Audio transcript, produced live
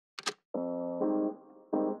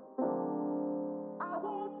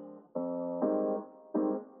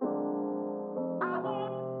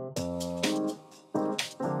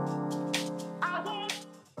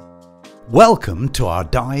Welcome to our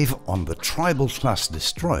dive on the Tribal class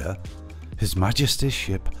destroyer, His Majesty's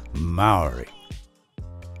ship Maori.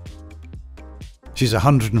 She's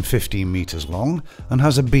 115 metres long and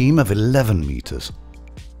has a beam of 11 metres.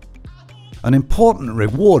 An important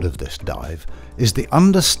reward of this dive is the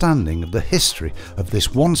understanding of the history of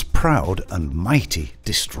this once proud and mighty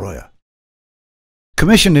destroyer.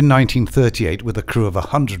 Commissioned in 1938 with a crew of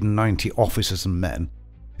 190 officers and men,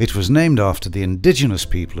 it was named after the indigenous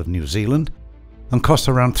people of New Zealand and cost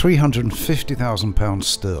around £350,000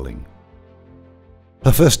 sterling.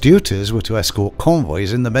 Her first duties were to escort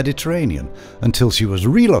convoys in the Mediterranean until she was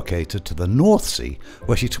relocated to the North Sea,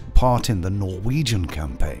 where she took part in the Norwegian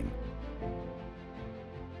campaign.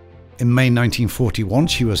 In May 1941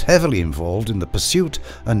 she was heavily involved in the pursuit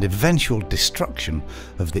and eventual destruction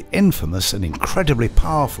of the infamous and incredibly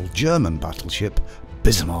powerful German battleship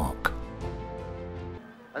Bismarck.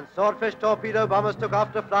 And swordfish torpedo bombers took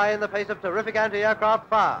off to fly in the face of terrific anti-aircraft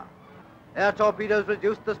fire. Air torpedoes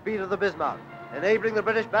reduced the speed of the Bismarck, enabling the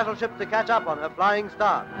British battleship to catch up on her flying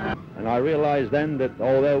start. And I realized then that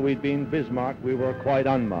although we'd been Bismarck, we were quite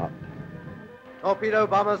unmarked. Torpedo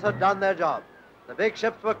bombers had done their job. The big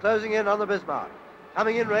ships were closing in on the Bismarck,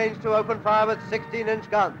 coming in range to open fire with 16-inch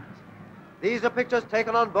guns. These are pictures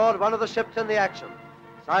taken on board one of the ships in the action,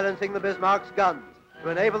 silencing the Bismarck's guns to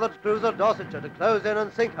enable the cruiser Dorsetshire to close in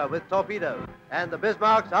and sink her with torpedoes, and the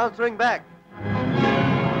Bismarck's answering back.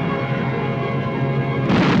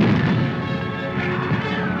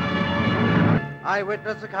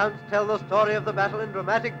 Eyewitness accounts tell the story of the battle in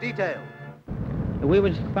dramatic detail. We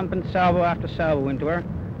was thumping salvo after salvo into her.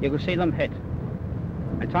 You could see them hit.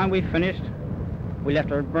 By the time we finished, we left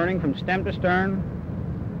her burning from stem to stern.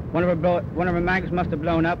 One of her mags must have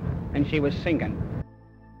blown up, and she was sinking.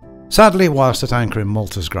 Sadly, whilst at anchor in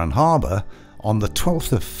Malta's Grand Harbour, on the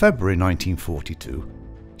 12th of February 1942,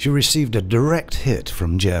 she received a direct hit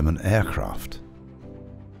from German aircraft.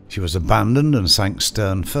 She was abandoned and sank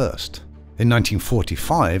stern first. In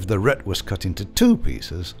 1945, the wreck was cut into two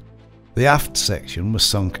pieces. The aft section was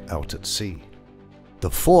sunk out at sea. The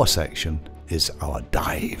fore section is our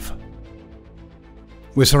dive.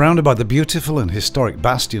 We're surrounded by the beautiful and historic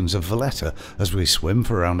bastions of Valletta as we swim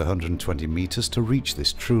for around 120 metres to reach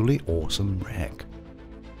this truly awesome wreck.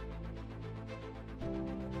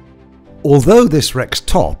 Although this wreck's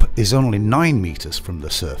top is only 9 metres from the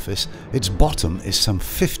surface, its bottom is some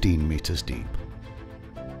 15 metres deep.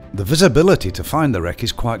 The visibility to find the wreck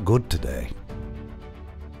is quite good today.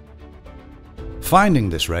 Finding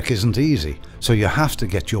this wreck isn't easy, so you have to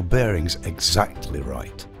get your bearings exactly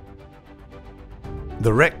right.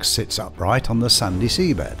 The wreck sits upright on the sandy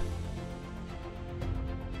seabed.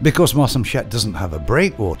 Because Mossamshet doesn't have a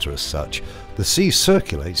breakwater as such, the sea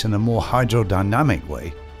circulates in a more hydrodynamic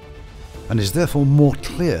way and is therefore more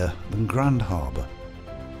clear than Grand Harbour.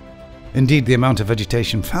 Indeed, the amount of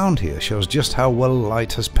vegetation found here shows just how well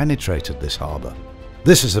light has penetrated this harbour.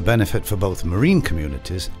 This is a benefit for both marine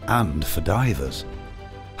communities and for divers.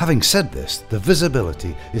 Having said this, the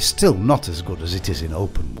visibility is still not as good as it is in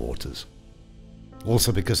open waters.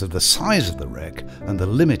 Also, because of the size of the wreck and the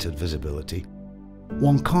limited visibility,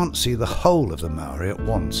 one can't see the whole of the Maori at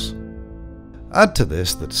once. Add to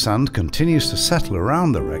this that sand continues to settle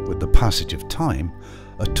around the wreck with the passage of time.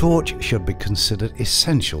 A torch should be considered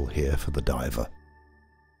essential here for the diver.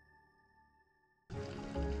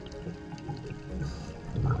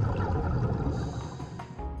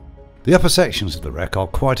 The upper sections of the wreck are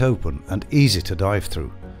quite open and easy to dive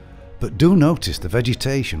through, but do notice the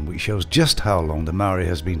vegetation, which shows just how long the Maori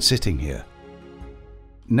has been sitting here.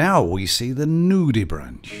 Now we see the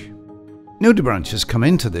nudibranch. Nudibranches come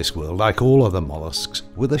into this world like all other mollusks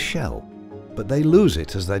with a shell, but they lose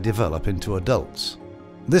it as they develop into adults.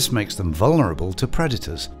 This makes them vulnerable to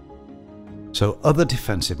predators, so other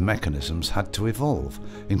defensive mechanisms had to evolve,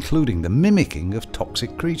 including the mimicking of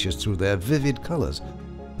toxic creatures through their vivid colours,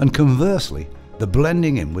 and conversely, the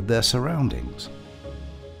blending in with their surroundings.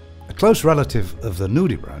 A close relative of the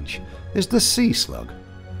nudibranch is the sea slug.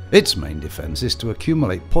 Its main defence is to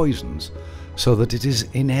accumulate poisons so that it is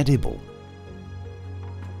inedible.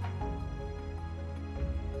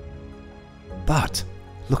 But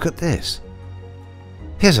look at this.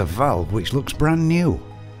 Here's a valve which looks brand new.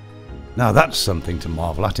 Now that's something to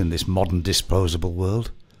marvel at in this modern disposable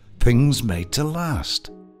world. Things made to last.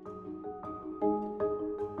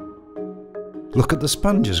 Look at the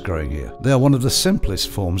sponges growing here. They are one of the simplest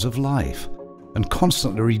forms of life and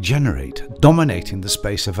constantly regenerate, dominating the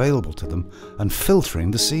space available to them and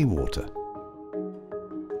filtering the seawater.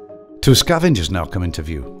 Two scavengers now come into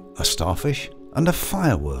view, a starfish and a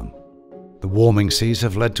fireworm. The warming seas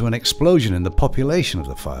have led to an explosion in the population of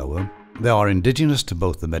the fireworm, They are indigenous to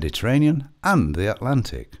both the Mediterranean and the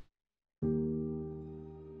Atlantic.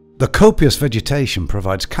 The copious vegetation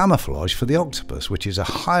provides camouflage for the octopus, which is a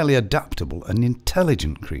highly adaptable and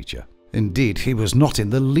intelligent creature. Indeed, he was not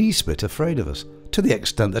in the least bit afraid of us, to the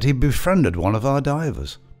extent that he befriended one of our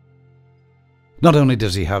divers. Not only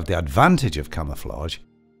does he have the advantage of camouflage,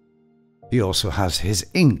 he also has his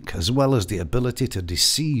ink as well as the ability to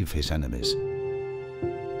deceive his enemies.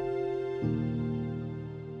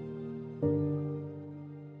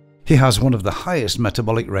 He has one of the highest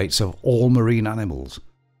metabolic rates of all marine animals.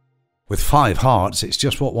 With 5 hearts, it's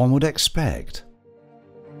just what one would expect.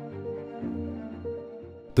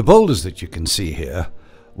 The boulders that you can see here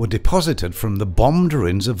were deposited from the bombed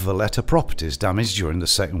ruins of Valletta properties damaged during the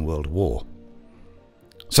Second World War.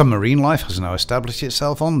 Some marine life has now established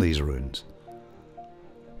itself on these ruins.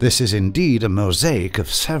 This is indeed a mosaic of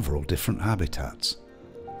several different habitats.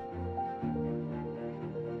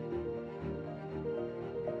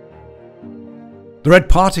 The red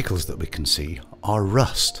particles that we can see are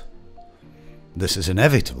rust. This is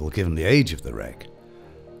inevitable given the age of the wreck,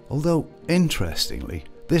 although interestingly,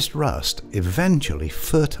 this rust eventually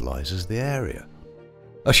fertilises the area.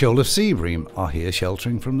 A shoal of sea bream are here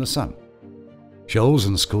sheltering from the sun. Shoals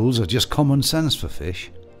and schools are just common sense for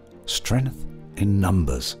fish. Strength in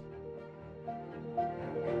numbers.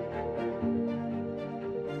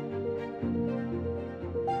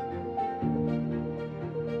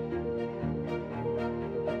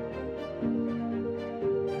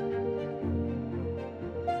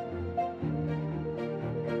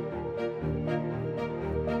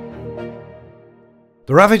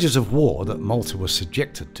 The ravages of war that Malta was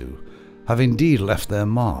subjected to have indeed left their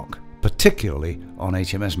mark, particularly on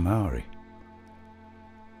HMS Maori.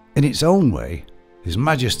 In its own way, His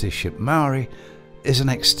Majesty's ship Maori is an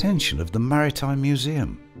extension of the Maritime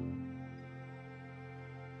Museum.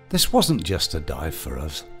 This wasn't just a dive for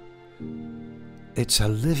us, it's a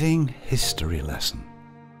living history lesson.